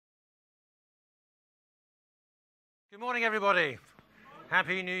Good morning, everybody.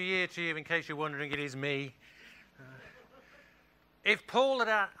 Happy New Year to you. In case you're wondering, it is me. If Paul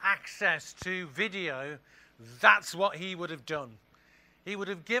had access to video, that's what he would have done. He would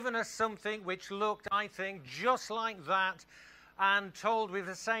have given us something which looked, I think, just like that and told with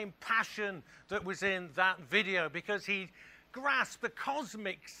the same passion that was in that video, because he grasped the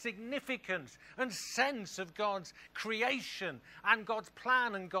cosmic significance and sense of God's creation and God's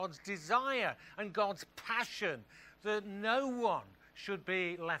plan and God's desire and God's passion, that no one should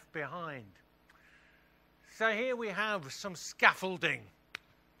be left behind. So here we have some scaffolding,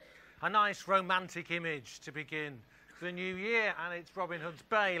 a nice romantic image to begin the new year, and it's Robin Hood's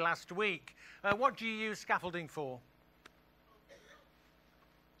Bay last week. What do you use scaffolding for?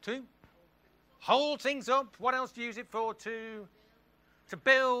 To hold things up. What else do you use it for? To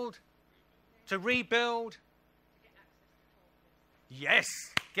build, to rebuild. Yes,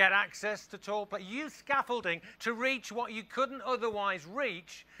 get access to tall places. Use scaffolding to reach what you couldn't otherwise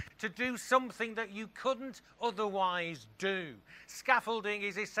reach, to do something that you couldn't otherwise do. Scaffolding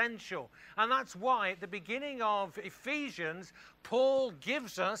is essential. And that's why at the beginning of Ephesians, Paul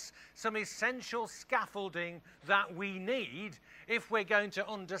gives us some essential scaffolding that we need if we're going to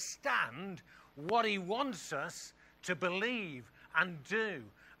understand what he wants us to believe and do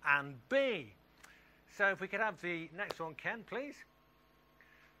and be. So if we could have the next one, Ken, please.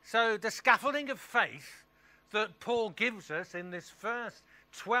 So the scaffolding of faith that Paul gives us in this first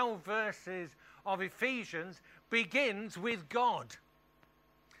 12 verses of Ephesians begins with God.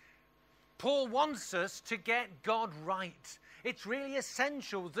 Paul wants us to get God right. It's really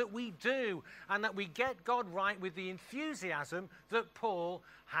essential that we do, and that we get God right with the enthusiasm that Paul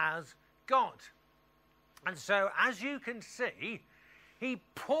has got. And so, as you can see, he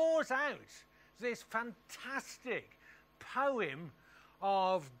pours out this fantastic poem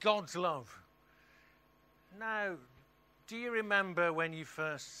of God's love. Now, do you remember when you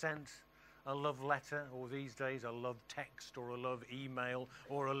first sent a love letter, or these days a love text, or a love email,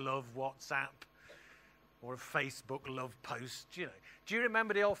 or a love WhatsApp, or a Facebook love post? Do you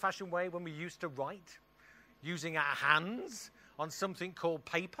remember the old-fashioned way when we used to write, using our hands on something called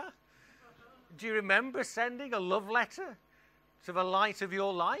paper? Do you remember sending a love letter to the light of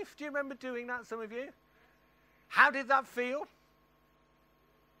your life? Do you remember doing that, some of you? How did that feel?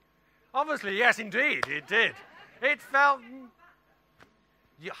 Obviously, yes, indeed, it did. It felt...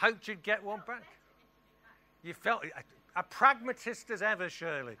 You hoped you'd get one back. You felt... A pragmatist as ever,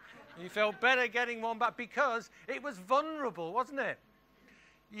 Shirley. You felt better getting one back because it was vulnerable, wasn't it?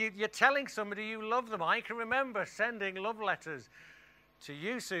 You're telling somebody you love them. I can remember sending love letters to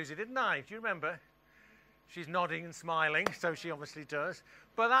you, Susie, didn't I? Do you remember? She's nodding and smiling, so she obviously does.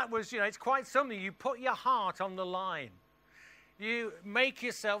 But that was, it's quite something. You put your heart on the line. You make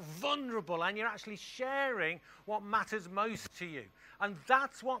yourself vulnerable, and you're actually sharing what matters most to you. And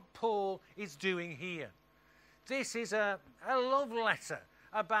that's what Paul is doing here. This is a love letter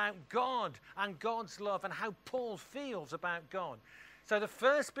about God and God's love and how Paul feels about God. So the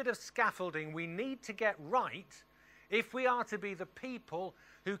first bit of scaffolding we need to get right, if we are to be the people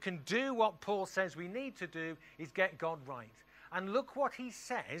who can do what Paul says we need to do, is get God right. And look what he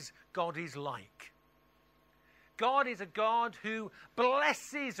says God is like. God is a God who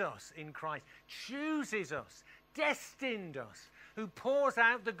blesses us in Christ, chooses us, destined us, who pours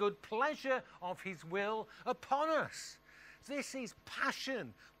out the good pleasure of his will upon us. This is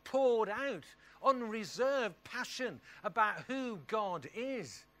passion poured out, unreserved passion about who God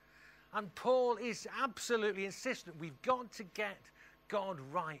is. And Paul is absolutely insistent we've got to get God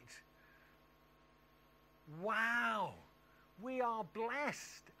right. Wow, we are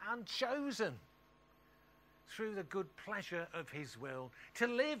blessed and chosen through the good pleasure of his will, to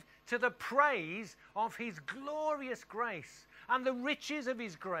live to the praise of his glorious grace and the riches of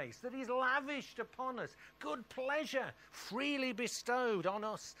his grace that he's lavished upon us. Good pleasure freely bestowed on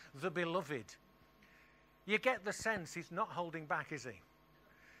us, the beloved. You get the sense he's not holding back, is he?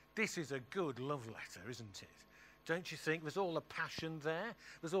 This is a good love letter, isn't it? Don't you think? There's all the passion there.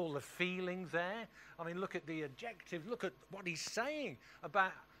 There's all the feeling there. I mean, look at the adjectives. Look at what he's saying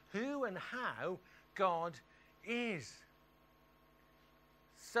about who and how God is.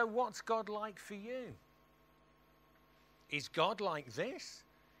 So what's God like for you? Is God like this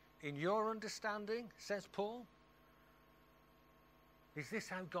in your understanding, says Paul? Is this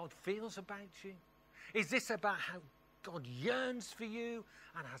how God feels about you? Is this about how God yearns for you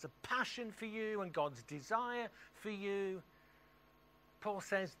and has a passion for you and God's desire for you? Paul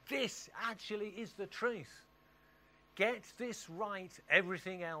says this actually is the truth. Get this right,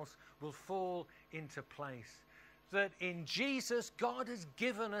 everything else will fall into place. that in Jesus, God has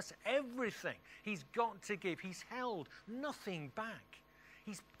given us everything He's got to give. He's held nothing back.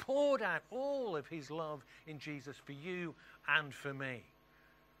 He's poured out all of His love in Jesus for you and for me.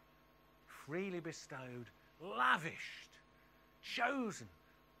 Freely bestowed, lavished, chosen,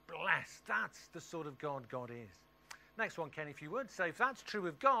 blessed. That's the sort of God God is. Next one, Ken, if you would. So if that's true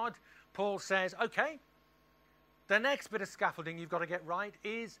of God, Paul says, okay, the next bit of scaffolding you've got to get right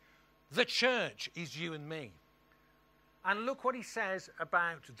is the church is you and me. And look what he says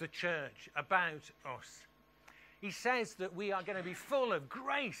about the church, about us. He says that we are going to be full of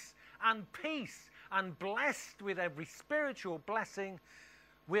grace and peace and blessed with every spiritual blessing.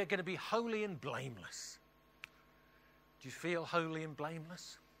 We're going to be holy and blameless. Do you feel holy and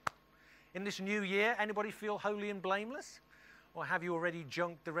blameless? In this new year, anybody feel holy and blameless? Or have you already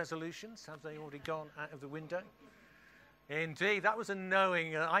junked the resolutions? Have they already gone out of the window? Indeed, that was a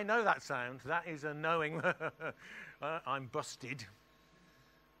knowing. I know that sound. That is a knowing. I'm busted.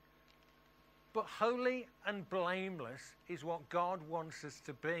 But holy and blameless is what God wants us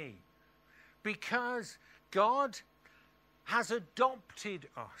to be. Because God has adopted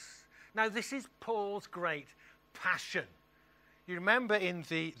us. Now, this is Paul's great passion. You remember in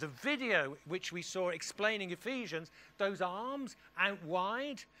the video which we saw explaining Ephesians, those arms out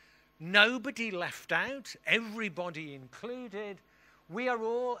wide, nobody left out, everybody included. We are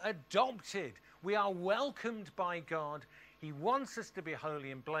all adopted. We are welcomed by God. He wants us to be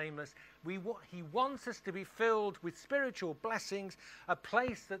holy and blameless. He wants us to be filled with spiritual blessings, a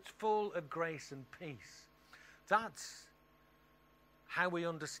place that's full of grace and peace. That's how we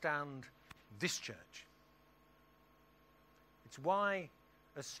understand this church. It's why,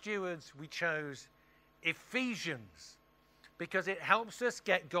 as stewards, we chose Ephesians, because it helps us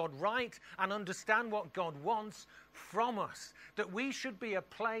get God right and understand what God wants from us. That we should be a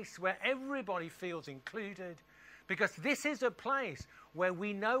place where everybody feels included, because this is a place where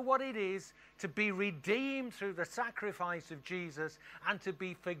we know what it is to be redeemed through the sacrifice of Jesus and to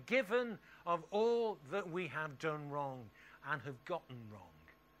be forgiven of all that we have done wrong and have gotten wrong.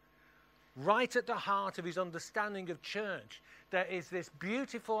 Right at the heart of his understanding of church, there is this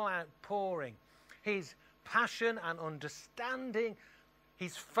beautiful outpouring. His passion and understanding,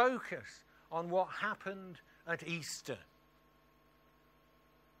 his focus on what happened at Easter.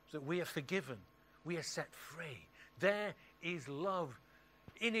 That we are forgiven, we are set free. There is love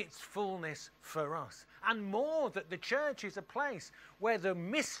in its fullness for us. And more, that the church is a place where the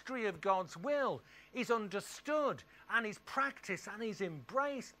mystery of God's will is understood and is practiced and is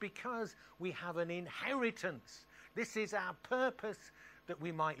embraced because we have an inheritance. This is our purpose, that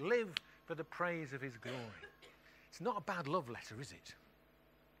we might live for the praise of his glory. It's not a bad love letter, is it?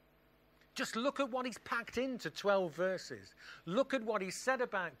 Just look at what he's packed into 12 verses. Look at what he said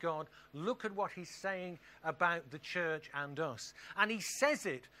about God. Look at what he's saying about the church and us. And he says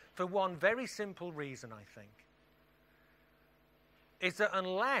it for one very simple reason, I think. Is that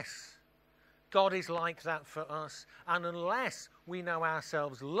unless God is like that for us, and unless we know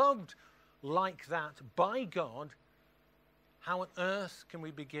ourselves loved like that by God, how on earth can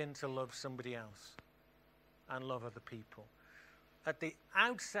we begin to love somebody else and love other people? At the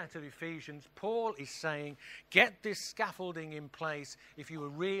outset of Ephesians, Paul is saying, get this scaffolding in place if you are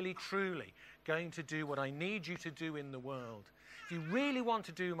really, truly going to do what I need you to do in the world. If you really want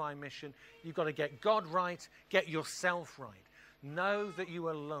to do my mission, you've got to get God right, get yourself right. Know that you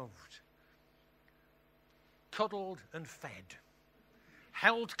are loved, cuddled and fed,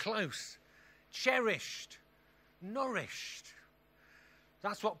 held close, cherished, nourished.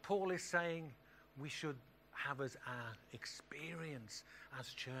 That's what Paul is saying we should have as our experience as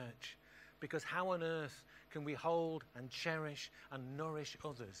church. Because how on earth can we hold and cherish and nourish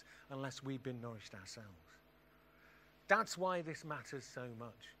others unless we've been nourished ourselves? That's why this matters so much.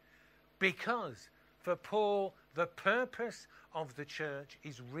 Because for Paul, the purpose of the church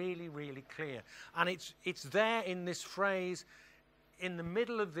is really, really clear. And it's there in this phrase, in the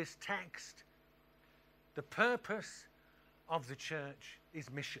middle of this text. The purpose of the church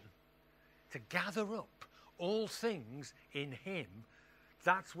is mission. To gather up all things in him.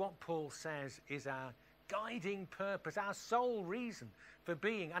 That's what Paul says is our guiding purpose, our sole reason for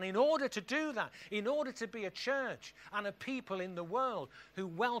being. And in order to do that, in order to be a church and a people in the world who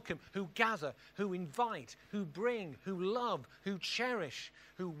welcome, who gather, who invite, who bring, who love, who cherish,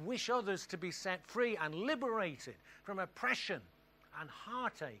 who wish others to be set free and liberated from oppression and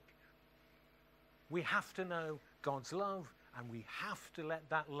heartache, we have to know God's love, and we have to let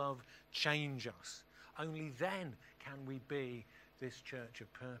that love change us. Only then can we be this church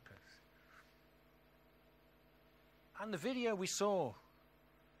of purpose. And the video we saw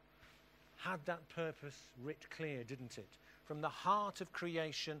had that purpose writ clear, didn't it? From the heart of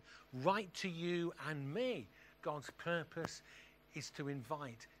creation right to you and me, God's purpose is to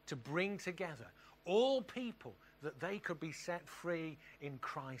invite, to bring together all people that they could be set free in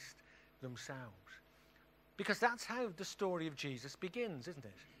Christ themselves. Because that's how the story of Jesus begins, isn't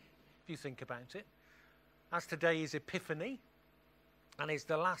it? If you think about it. As today is Epiphany, and is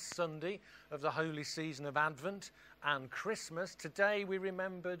the last Sunday of the holy season of Advent and Christmas, today we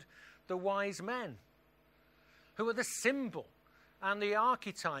remembered the wise men, who are the symbol and the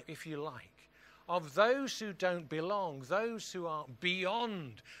archetype, if you like, of those who don't belong, those who are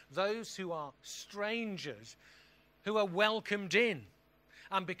beyond, those who are strangers, who are welcomed in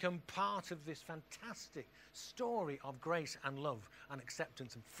and become part of this fantastic story of grace and love and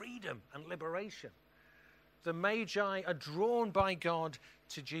acceptance and freedom and liberation. The Magi are drawn by God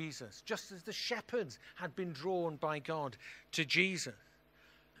to Jesus, just as the shepherds had been drawn by God to Jesus.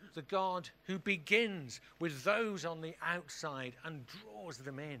 The God who begins with those on the outside and draws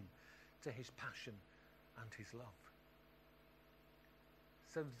them in to his passion and his love.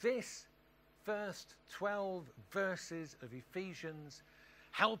 So this first 12 verses of Ephesians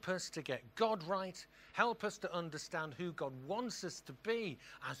help us to get God right, help us to understand who God wants us to be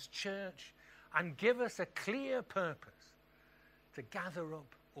as church, and give us a clear purpose to gather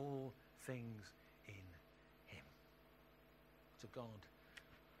up all things in him. To God